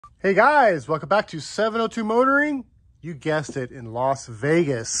Hey guys, welcome back to 702 Motoring. You guessed it, in Las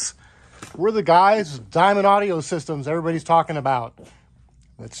Vegas. We're the guys with Diamond Audio Systems everybody's talking about.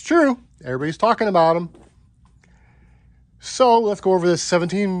 That's true. Everybody's talking about them. So let's go over this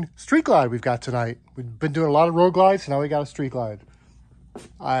 17 Street Glide we've got tonight. We've been doing a lot of road glides, so now we got a Street Glide.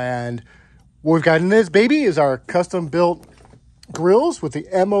 And what we've got in this baby is our custom built grills with the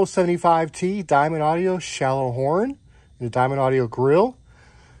MO75T Diamond Audio shallow horn and the Diamond Audio grill.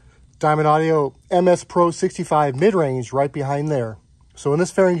 Diamond Audio MS Pro 65 mid-range right behind there. So in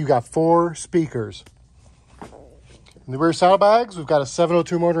this fairing, you got 4 speakers. In the rear saddlebags, we've got a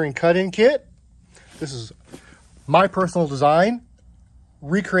 702 Motoring cut-in kit. This is my personal design,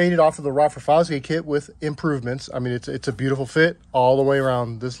 recreated off of the Rockford Fosgate kit with improvements. I mean, it's a beautiful fit all the way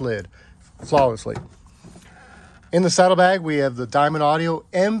around this lid, flawlessly. In the saddlebag, we have the Diamond Audio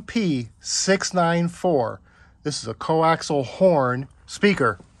MP694. This is a coaxial horn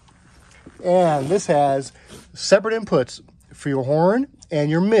speaker. And this has separate inputs for your horn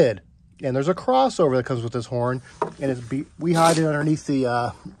and your mid. And there's a crossover that comes with this horn. And we hide it underneath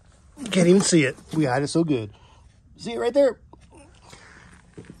the, you can't even see it. We hide it so good. See it right there?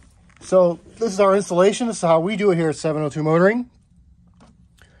 So this is our installation. This is how we do it here at 702 Motoring.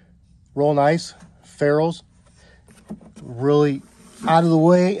 Roll nice, ferrules, really out of the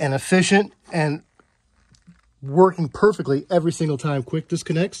way and efficient and working perfectly every single time. Quick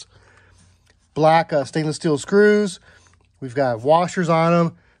disconnects. Black stainless steel screws. We've got washers on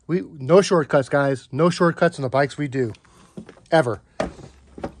them. No shortcuts, guys. No shortcuts on the bikes we do, ever.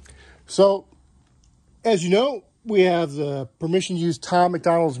 So, as you know, we have the permission to use Tom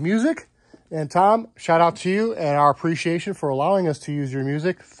MacDonald's music. And Tom, shout out to you and our appreciation for allowing us to use your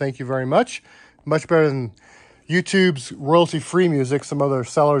music. Thank you very much. Much better than YouTube's royalty-free music some other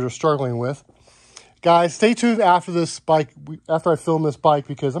sellers are struggling with. Guys, stay tuned after this bike, after I film this bike,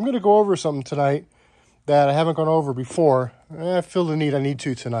 because I'm going to go over something tonight that I haven't gone over before. I feel the need, I need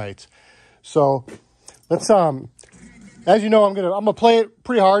to tonight. So let's, as you know, I'm gonna play it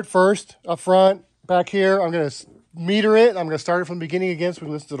pretty hard first, up front, back here. I'm gonna meter it. I'm gonna start it from the beginning again so we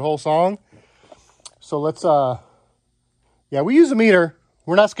can listen to the whole song. So let's, yeah, we use a meter.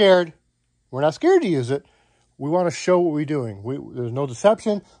 We're not scared. We're not scared to use it. We want to show what we're doing. There's no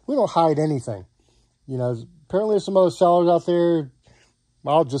deception. We don't hide anything. You know, apparently there's some other sellers out there,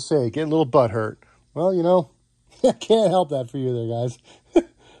 I'll just say, getting a little butthurt. Well, you know, I can't help that for you there, guys. So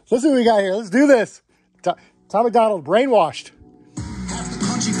let's see what we got here. Let's do this. Tom MacDonald, Brainwashed. Half the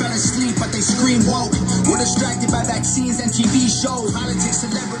country fell asleep, but they scream woke. We're distracted by vaccines and TV shows. Politics,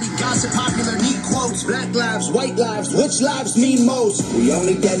 celebrity, gossip, popular, neat quotes. Black lives, white lives, which lives mean most? We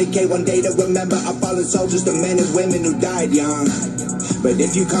only dedicate one day to remember our fallen soldiers, the men and women who died young. But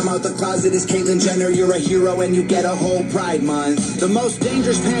if you come out the closet as Caitlyn Jenner, you're a hero and you get a whole Pride Month. The most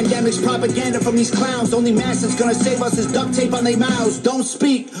dangerous pandemic's propaganda from these clowns. The only mask that's gonna save us is duct tape on their mouths. Don't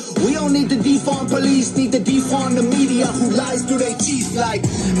speak. We don't need to defund police, need to defund the media who lies through their teeth like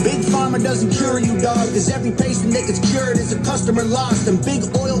Big Pharma doesn't cure you, dog. Cause every patient that gets cured is a customer lost. And big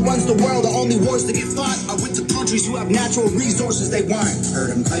oil runs the world. The only wars that get fought are with the countries who have natural resources they want. Heard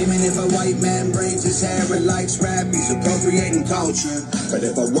him claiming if a white man braids his hair and likes rap, he's appropriating culture. But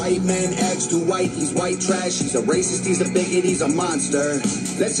if a white man acts too white, he's white trash. He's a racist, he's a bigot, he's a monster.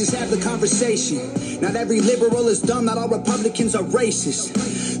 Let's just have the conversation. Not every liberal is dumb, not all Republicans are racist.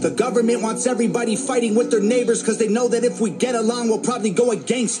 The government wants everybody fighting with their neighbors because they know that if we get along, we'll probably go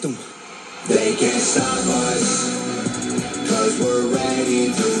against them. They can't stop us, cause we're ready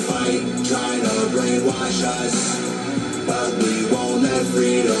to fight, trying to brainwash us. But we won't let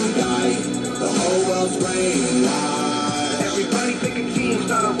freedom die, the whole world's brainwashed. Everybody pick a team,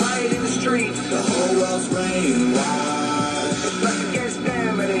 start a riot in the streets. The whole world's brainwashed. It's us against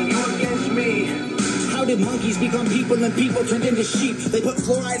them and then you against me. How did monkeys become people and people turned into sheep? They put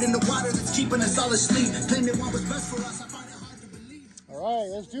fluoride in the water that's keeping us all asleep. Claim they want what's best for us, I find it hard to believe. All right,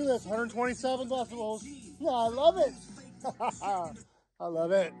 let's do this. 127 decibels. Yeah, I love it. I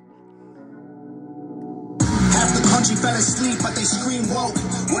love it. Half the country fell asleep, but they scream woke.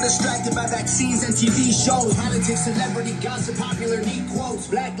 We're distracted by vaccines and TV shows. Politics, celebrity, gossip, popular, neat quotes.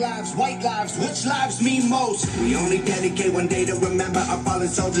 Black lives, white lives, which lives mean most? We only dedicate one day to remember our fallen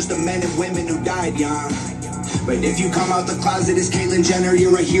soldiers, the men and women who died young. But if you come out the closet as Caitlyn Jenner,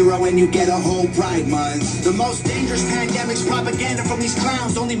 you're a hero and you get a whole Pride Month. The most dangerous pandemic's propaganda from these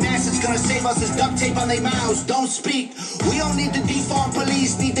clowns. The only mask that's gonna save us is duct tape on their mouths. Don't speak. We don't need to defund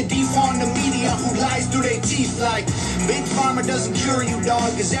police, need to defund the media who lies through their teeth like Big Pharma karma doesn't cure you,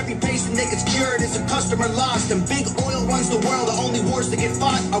 dog, cause every patient that gets cured is a customer lost. And big oil runs the world, the only wars that get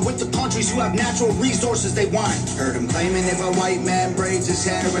fought are with the countries who have natural resources they want. Heard him claiming if a white man braids his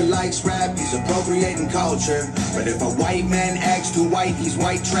hair and likes rap, he's appropriating culture. But if a white man acts too white, he's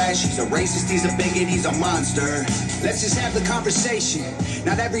white trash, he's a racist, he's a bigot, he's a monster. Let's just have the conversation.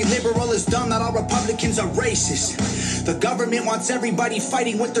 Not every liberal is dumb, not all Republicans are racist. The government wants everybody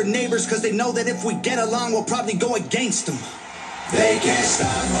fighting with their neighbors because they know that if we get along, we'll probably go against them. They can't stop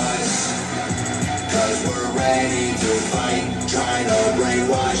us, cause we're ready to fight, trying to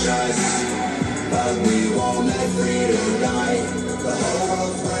brainwash us. But we won't let freedom die, the whole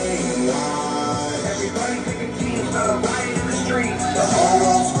world's brainwashed. Everybody picking teams, start a riot in the streets. The whole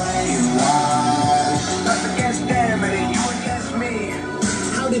world's brainwashed. Us against them and then you against me.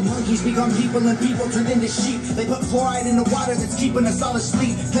 How did monkeys become people and people turned into sheep? They put fluoride in the water that's keeping us all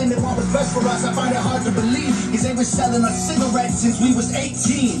asleep. Claiming what was best for us, I find it hard to believe. Cause they were selling us cigarettes since we was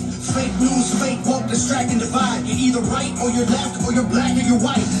 18. Fake news, fake woke, distract and divide. You're either right or you're left, or you're black or you're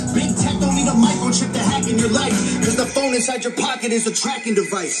white. Big tech don't need a microchip to hack in your life, cause the phone inside your pocket is a tracking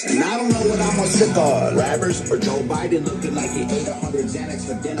device. And I don't know what I'm more sick of, rappers or Joe Biden looking like he ate 100 Xanax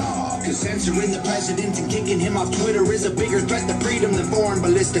for dinner. Cause censoring the president and kicking him off Twitter is a bigger threat to freedom than foreign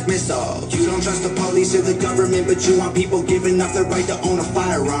ballistic missiles. You don't trust the police or the government, but you want people giving up their right to own a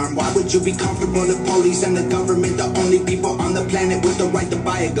firearm. Why would you be comfortable if police and the government the only people on the planet with the right to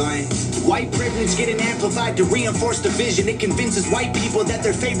buy a gun? White privilege getting amplified to reinforce division. It convinces white people that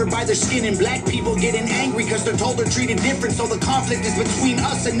they're favored by their skin, and black people getting angry because they're told they're treated different. So the conflict is between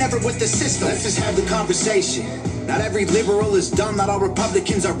us and never with the system. Let's just have the conversation. Not every liberal is dumb, not all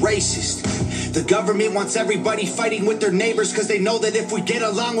Republicans are racist. The government wants everybody fighting with their neighbors because they know that if we get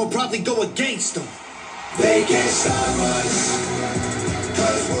along, we'll probably go against them. They can't stop us,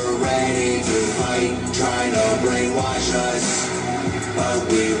 cause we're ready to fight, trying to brainwash us.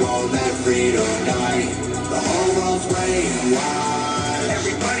 But we won't let freedom die, the whole world's brainwashed.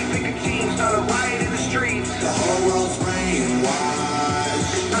 Everybody pick a team, start a riot in the streets. The whole world's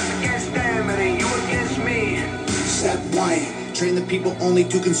brainwashed. It's us against them and then you against me. Step 1. Train the people only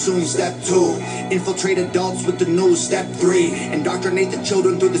to consume. Step 2, infiltrate adults with the news. Step 3, indoctrinate the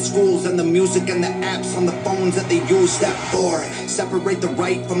children through the schools and the music and the apps on the phones that they use. Step 4, separate the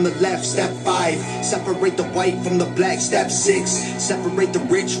right from the left. Step 5, separate the white from the black. Step 6, separate the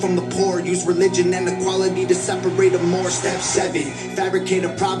rich from the poor. Use religion and equality to separate them more. Step 7, fabricate a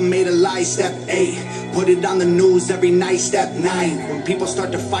problem, made a lie. Step 8, put it on the news every night. Step 9, when people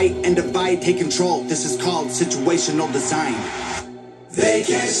start to fight and divide, take control. This is called situational design. They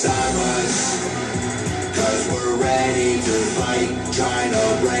can't stop us, cause we're ready to fight, trying to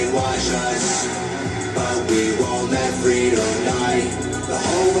brainwash us. But we won't let freedom die, the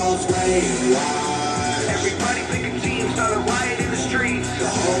whole world's brainwashed. Everybody pick a team, start a riot in the streets. The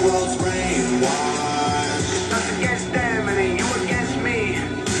whole world's brainwashed. It's us against them and then you against me.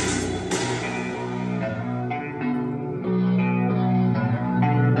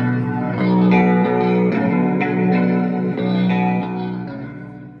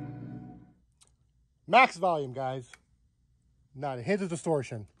 Max volume, guys. Not a hint of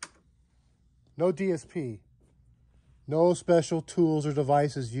distortion. No DSP. No special tools or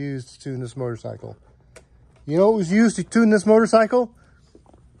devices used to tune this motorcycle. You know what was used to tune this motorcycle?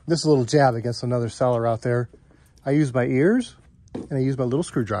 This is a little jab against another seller out there. I used my ears and I used my little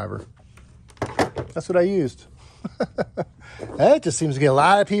screwdriver. That's what I used. That just seems to get a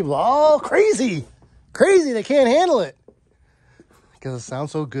lot of people all crazy. Crazy, they can't handle it. Because it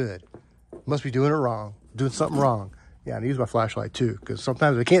sounds so good. Must be doing it wrong, doing something wrong. Yeah, and I use my flashlight too, because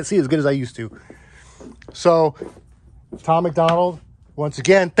sometimes I can't see as good as I used to. So, Tom MacDonald, once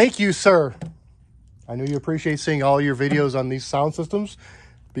again, thank you, sir. I know you appreciate seeing all your videos on these sound systems,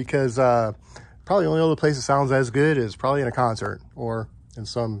 because probably the only other place it sounds as good is probably in a concert or in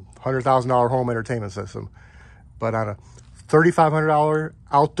some $100,000 home entertainment system. But on a $3,500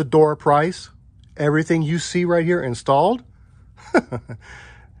 out the door price, everything you see right here installed,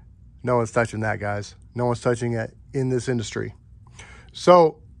 no one's touching that, guys. No one's touching it in this industry.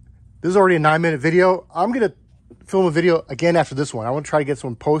 So this is already a 9-minute video. I'm going to film a video again after this one. I want to try to get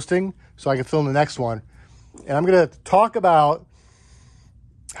some posting so I can film the next one. And I'm going to talk about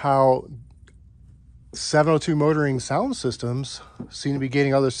how 702 motoring sound systems seem to be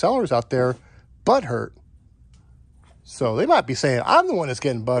getting other sellers out there butthurt. So they might be saying, I'm the one that's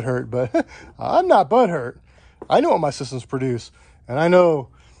getting butthurt, but I'm not butthurt. I know what my systems produce. And I know,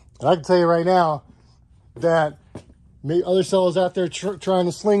 and I can tell you right now, that maybe other sellers out there trying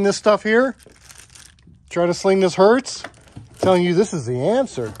to sling this stuff here, trying to sling this Hertz, telling you this is the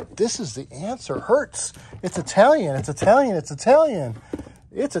answer. This is the answer. Hertz. It's Italian. It's Italian. It's Italian.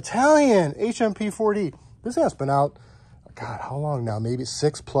 It's Italian. HMP4D. This has been out, God, how long now? Maybe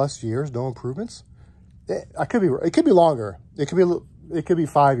 6+ years. No improvements. It could be longer. It could be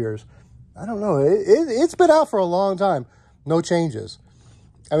 5 years. I don't know. It's been out for a long time. No changes.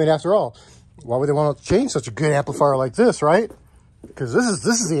 I mean, after all, why would they want to change such a good amplifier like this, right? Because this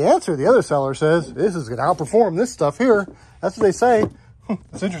is the answer. The other seller says this is going to outperform this stuff here. That's what they say.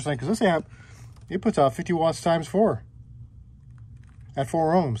 That's interesting because this amp, it puts out 50 watts times 4 at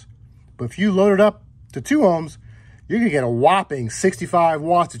 4 ohms. But if you load it up to 2 ohms, you're going to get a whopping 65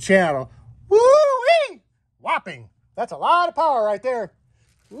 watts a channel. Woo-wee! Whopping. That's a lot of power right there.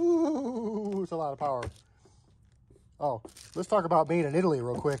 Ooh, it's a lot of power. Oh, let's talk about made in Italy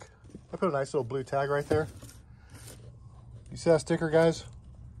real quick. I put a nice little blue tag right there. You see that sticker, guys?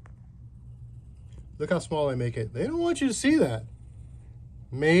 Look how small they make it. They don't want you to see that.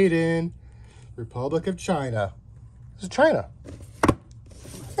 Made in Republic of China. This is China.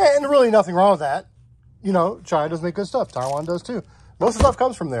 And really nothing wrong with that. You know, China does make good stuff. Taiwan does too. Most of the stuff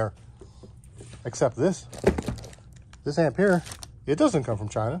comes from there. Except this. This amp here, it doesn't come from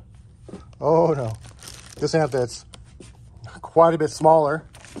China. Oh no. This amp that's quite a bit smaller.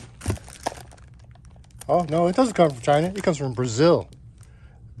 Oh no, it doesn't come from China. It comes from Brazil.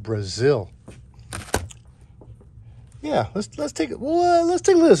 Brazil. Yeah, let's take a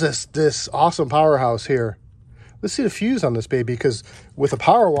look at this awesome powerhouse here. Let's see the fuse on this baby, because with a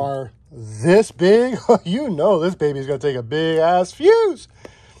power wire this big, you know this baby's gonna take a big ass fuse.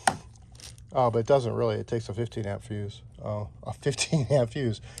 Oh, but it doesn't really. It takes a 15 amp fuse. Oh, a 15 amp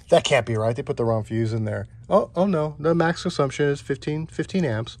fuse. That can't be right. They put the wrong fuse in there. Oh no, the max consumption is 15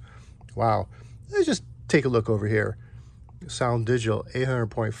 amps. Wow. Let's just take a look over here. SOUNDIGITAL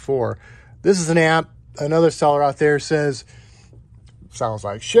 800.4. This is an amp. Another seller out there says sounds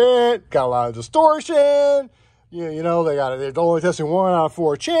like shit, got a lot of distortion. You know, they're only testing 1 out of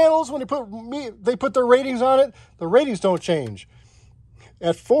 4 channels. When they put their ratings on it, the ratings don't change.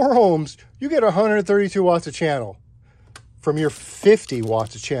 At 4 ohms, you get 132 watts a channel from your 50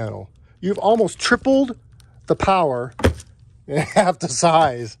 watts a channel. You've almost tripled the power and half the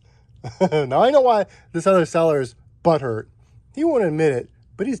size. Now, I know why this other seller is butthurt. He won't admit it,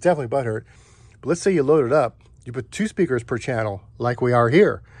 but he's definitely butthurt. But let's say you load it up. You put 2 speakers per channel, like we are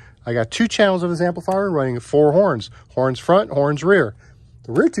here. I got 2 channels of this amplifier running 4 horns. Horns front, horns rear.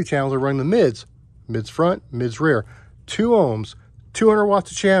 The rear 2 channels are running the mids. Mids front, mids rear. 2 ohms, 200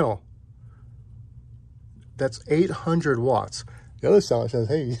 watts a channel. That's 800 watts. The other seller says,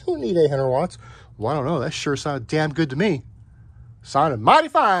 hey, you don't need 800 watts. Well, I don't know. That sure sounded damn good to me. Sounded mighty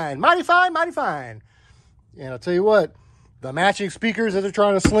fine, mighty fine, mighty fine. And I'll tell you what, the matching speakers that they're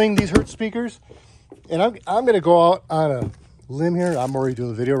trying to sling, these Hertz speakers, and I'm going to go out on a limb here. I'm already doing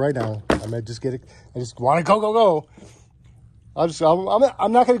the video right now. I might just get it. I just want to go.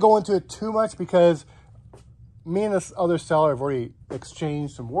 I'm not going to go into it too much because me and this other seller have already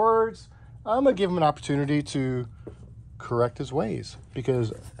exchanged some words. I'm going to give him an opportunity to correct his ways,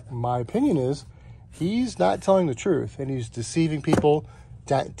 because my opinion is he's not telling the truth and he's deceiving people,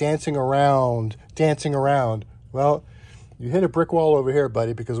 dancing around. Well, you hit a brick wall over here,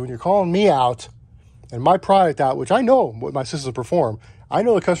 buddy, because when you're calling me out and my product out, which I know what my systems perform, I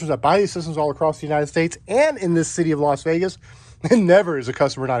know the customers that buy these systems all across the United States and in this city of Las Vegas, and never is a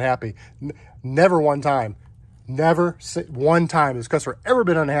customer not happy. Never one time. Never one time has a customer ever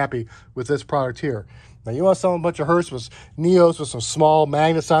been unhappy with this product here. Now, you want to sell a bunch of Hertz with Neos with some small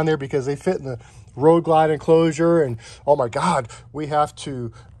magnets on there because they fit in the road glide enclosure, and oh my God, we have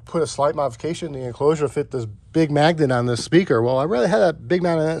to put a slight modification in the enclosure to fit this big magnet on this speaker. Well, I'd rather have that big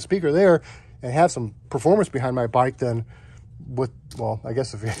magnet on that speaker there and have some performance behind my bike than with, well, I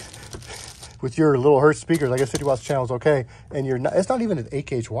guess if you, with your little Hertz speakers, I guess 50 watts channel is okay. And you're not, it's not even an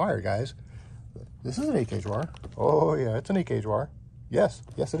 8-gauge wire, guys. This is an 8-gauge wire. Oh yeah, it's an 8-gauge wire. Yes,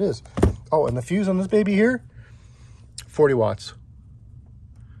 it is. Oh, and the fuse on this baby here, 40 watts.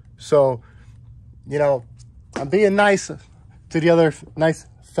 So, you know, I'm being nice to the other nice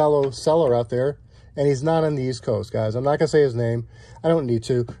fellow seller out there, and he's not on the East Coast, guys. I'm not going to say his name. I don't need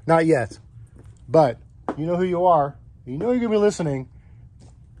to. Not yet. But you know who you are. You know you're going to be listening.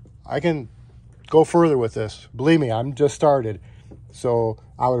 I can go further with this. Believe me, I'm just started. So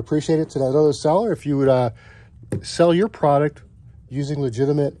I would appreciate it to that other seller if you would sell your product using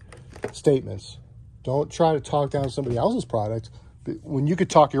legitimate statements. Don't try to talk down somebody else's product when you could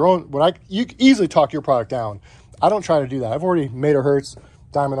talk your own. You could easily talk your product down. I don't try to do that. I've already made a Hertz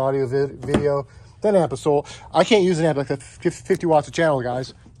Diamond Audio video. That amp is sold. I can't use an amp like that 50 watts a channel,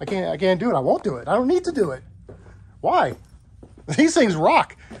 guys. I can't do it. I won't do it. I don't need to do it. Why? These things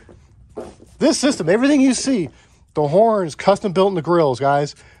rock. This system, everything you see, the horns custom built in the grills,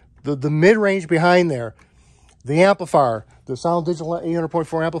 guys, the mid-range behind there, the amplifier, the SOUNDIGITAL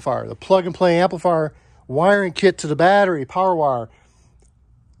 800.4 amplifier, the plug-and-play amplifier wiring kit to the battery, power wire,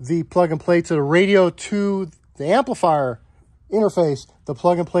 the plug-and-play to the radio to the amplifier interface, the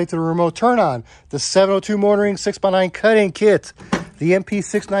plug-and-play to the remote turn-on, the 702 motoring 6x9 cut-in kit, the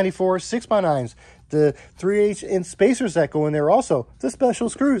MP694 6x9s, the 3/8-inch spacers that go in there also, the special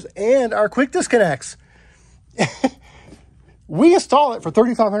screws, and our quick disconnects. We install it for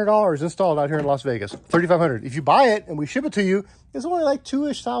 $3,500 installed out here in Las Vegas. $3,500. If you buy it and we ship it to you, it's only like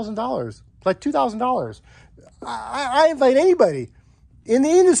 $2,000, like $2,000. I invite anybody in the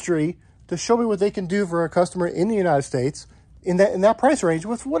industry to show me what they can do for a customer in the United States in that price range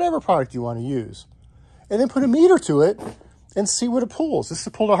with whatever product you want to use. And then put a meter to it and see what it pulls. This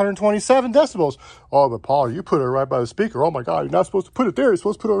is pulled 127 decibels. Oh, but Paul, you put it right by the speaker. Oh my God, you're not supposed to put it there. You're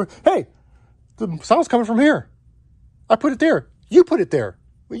supposed to put it over. Hey, the sound's coming from here. I put it there. You put it there.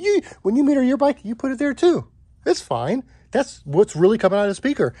 When you meter your bike, you put it there too. It's fine. That's what's really coming out of the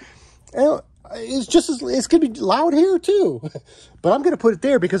speaker. And it's going to be loud here too. But I'm going to put it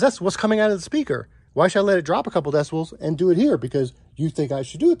there because that's what's coming out of the speaker. Why should I let it drop a couple decibels and do it here because you think I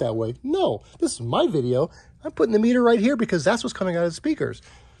should do it that way? No, this is my video. I'm putting the meter right here because that's what's coming out of the speakers.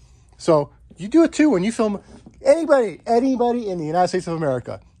 So you do it too when you film anybody in the United States of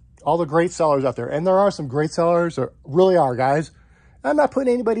America. All the great sellers out there. And there are some great sellers. There really are, guys. I'm not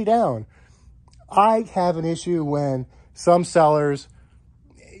putting anybody down. I have an issue when some sellers,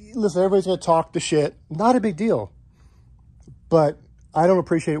 listen, everybody's going to talk the shit. Not a big deal. But I don't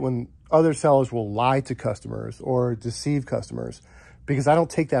appreciate it when other sellers will lie to customers or deceive customers because I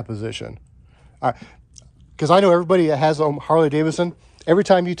don't take that position. Because I know everybody that has a Harley Davidson, every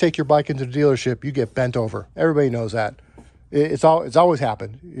time you take your bike into the dealership, you get bent over. Everybody knows that. It's always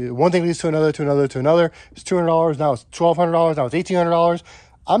happened. One thing leads to another, to another, to another. It's $200. Now it's $1,200. Now it's $1,800.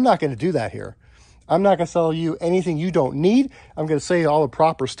 I'm not going to do that here. I'm not going to sell you anything you don't need. I'm going to say all the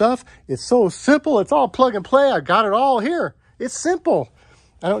proper stuff. It's so simple. It's all plug and play. I got it all here. It's simple.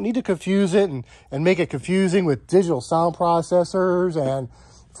 I don't need to confuse it and make it confusing with digital sound processors. And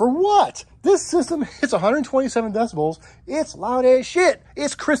for what? This system, it's 127 decibels. It's loud as shit.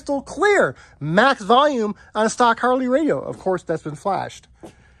 It's crystal clear. Max volume on a stock Harley radio. Of course, that's been flashed.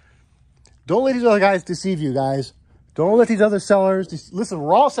 Don't let these other guys deceive you, guys. Don't let these other sellers... Listen,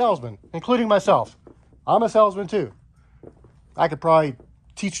 we're all salesmen, including myself. I'm a salesman, too. I could probably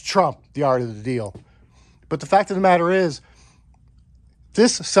teach Trump the art of the deal. But the fact of the matter is,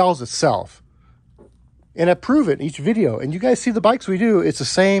 this sells itself. And I prove it in each video. And you guys see the bikes we do. It's the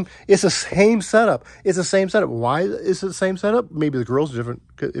same setup. It's the same setup. Why is it the same setup? Maybe the grill's different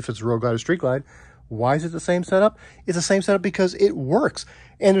if it's road glide or street glide. Why is it the same setup? It's the same setup because it works.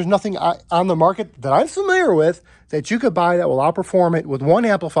 And there's nothing on the market that I'm familiar with that you could buy that will outperform it with one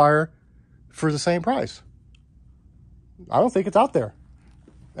amplifier for the same price. I don't think it's out there.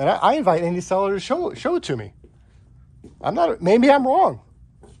 And I invite any seller to show it to me. Maybe I'm wrong.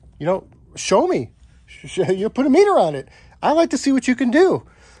 Show me. You put a meter on it. I like to see what you can do.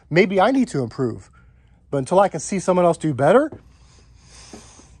 Maybe I need to improve. But until I can see someone else do better,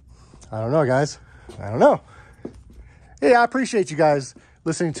 I don't know, guys. I don't know. Hey, I appreciate you guys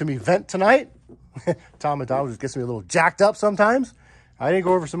listening to me vent tonight. Tom MacDonald just gets me a little jacked up sometimes. I didn't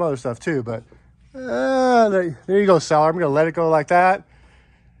go over some other stuff too, but there you go, seller. I'm going to let it go like that.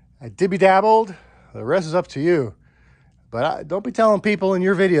 I dibby-dabbled. The rest is up to you. But don't be telling people in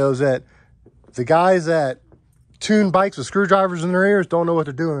your videos that the guys that tune bikes with screwdrivers in their ears don't know what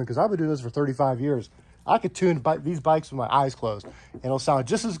they're doing, because I've been doing this for 35 years. I could tune these bikes with my eyes closed, and it'll sound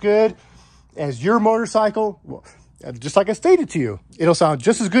just as good as your motorcycle. Well, just like I stated to you, it'll sound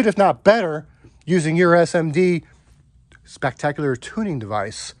just as good, if not better, using your SMD spectacular tuning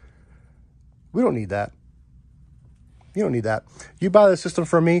device. We don't need that. You don't need that. You buy the system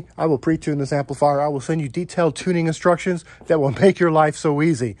from me, I will pre-tune this amplifier. I will send you detailed tuning instructions that will make your life so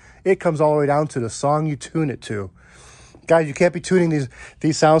easy. It comes all the way down to the song you tune it to. Guys, you can't be tuning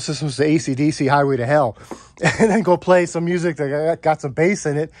these sound systems to AC/DC Highway to Hell and then go play some music that got some bass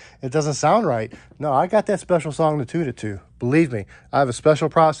in it. It doesn't sound right. No, I got that special song to tune it to. Believe me, I have a special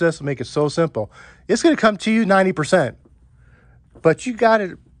process to make it so simple. It's going to come to you 90%. But you got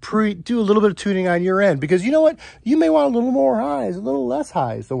to do a little bit of tuning on your end, because you know what? You may want a little more highs, a little less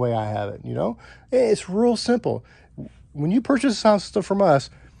highs the way I have it, It's real simple. When you purchase a sound system from us,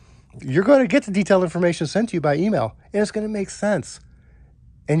 you're going to get the detailed information sent to you by email, and it's going to make sense.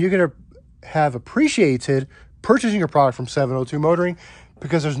 And you're going to have appreciated purchasing your product from 702 Motoring,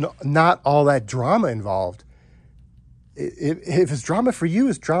 because there's not all that drama involved. If it's drama for you,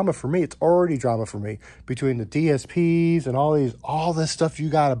 it's drama for me. It's already drama for me. Between the DSPs and all this stuff you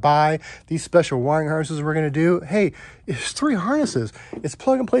got to buy, these special wiring harnesses we're going to do. Hey, it's 3 harnesses. It's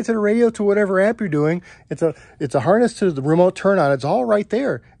plug and play to the radio to whatever amp you're doing. It's a harness to the remote turn on. It's all right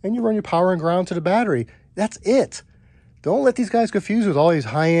there. And you run your power and ground to the battery. That's it. Don't let these guys confuse with all these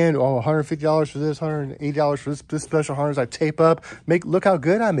high-end, $150 for this, $180 for this special harness I tape up. Look how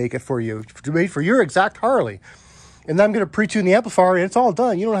good I make it for you, made for your exact Harley. And then I'm going to pre-tune the amplifier, and it's all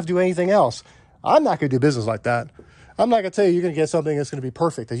done. You don't have to do anything else. I'm not going to do business like that. I'm not going to tell you you're going to get something that's going to be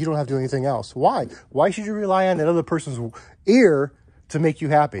perfect, that you don't have to do anything else. Why? Why should you rely on that other person's ear to make you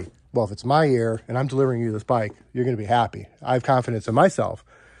happy? Well, if it's my ear and I'm delivering you this bike, you're going to be happy. I have confidence in myself.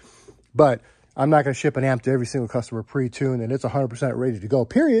 But I'm not going to ship an amp to every single customer pre-tuned and it's 100% ready to go,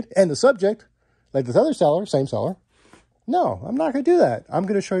 period. And the subject, like this other seller, same seller. No, I'm not going to do that. I'm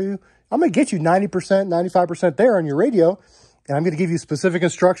going to show you, I'm going to get you 90%, 95% there on your radio. And I'm going to give you specific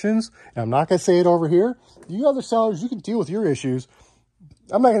instructions. And I'm not going to say it over here. You other sellers, you can deal with your issues.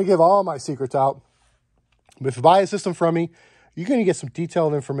 I'm not going to give all my secrets out. But if you buy a system from me, you're going to get some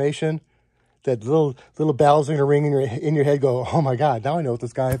detailed information. That little bells are going to ring in your head, go, oh my God, now I know what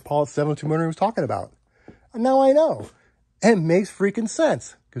this guy, Paul at 702 Motoring, was talking about. And now I know. And it makes freaking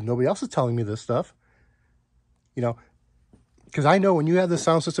sense because nobody else is telling me this stuff. You know, because I know when you have this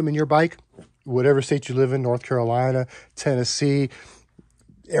sound system in your bike, whatever state you live in, North Carolina, Tennessee,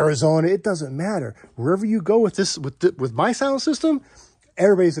 Arizona, it doesn't matter. Wherever you go with this, with my sound system,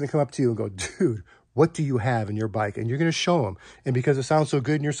 everybody's going to come up to you and go, dude, what do you have in your bike? And you're going to show them. And because it sounds so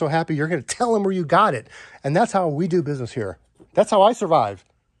good and you're so happy, you're going to tell them where you got it. And that's how we do business here. That's how I survive.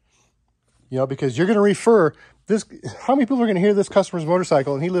 You know, because you're going to refer this. How many people are going to hear this customer's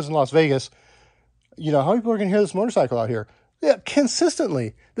motorcycle? And he lives in Las Vegas. You know, how many people are going to hear this motorcycle out here? Yeah,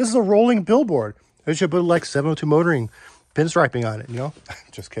 consistently. This is a rolling billboard. I should put like 702 Motoring pinstriping on it, you know?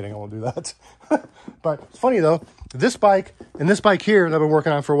 Just kidding, I won't do that. But it's funny though, this bike and this bike here that I've been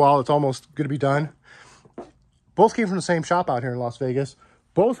working on for a while, it's almost going to be done. Both came from the same shop out here in Las Vegas.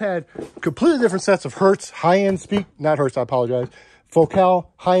 Both had completely different sets of Hertz, high-end not Hertz, I apologize,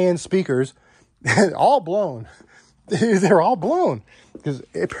 Focal high-end speakers, all blown. They're all blown. Because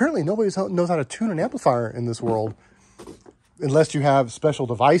apparently nobody knows how to tune an amplifier in this world. Unless you have special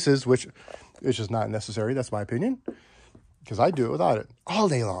devices, which is just not necessary. That's my opinion. Because I do it without it all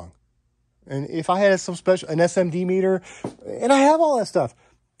day long. And if I had some special, an SMD meter, and I have all that stuff,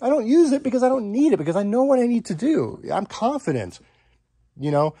 I don't use it because I don't need it, because I know what I need to do. I'm confident. You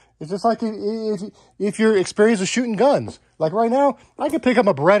know, it's just like if you're experienced with shooting guns. Like right now, I could pick up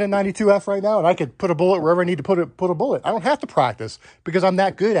a Beretta 92F right now, and I could put a bullet wherever I need to put a bullet. I don't have to practice because I'm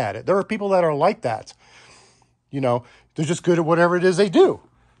that good at it. There are people that are like that. You know, they're just good at whatever it is they do.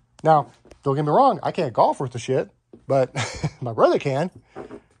 Now, don't get me wrong, I can't golf worth a shit, but my brother can.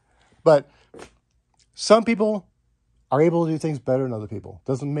 But some people are able to do things better than other people.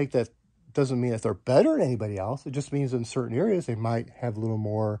 Doesn't mean that they're better than anybody else. It just means in certain areas they might have a little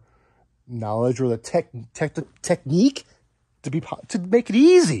more knowledge or the technique to make it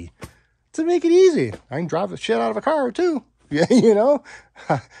easy. To make it easy. I can drive the shit out of a car too. Yeah, you know,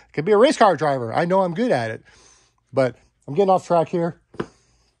 could be a race car driver. I know I'm good at it. But I'm getting off track here.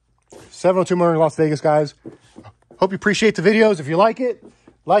 702 Motoring Las Vegas, guys. Hope you appreciate the videos. If you like it,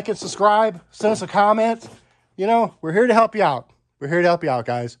 like and subscribe. Send us a comment. You know, we're here to help you out. We're here to help you out,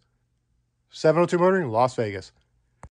 guys. 702 Motoring Las Vegas.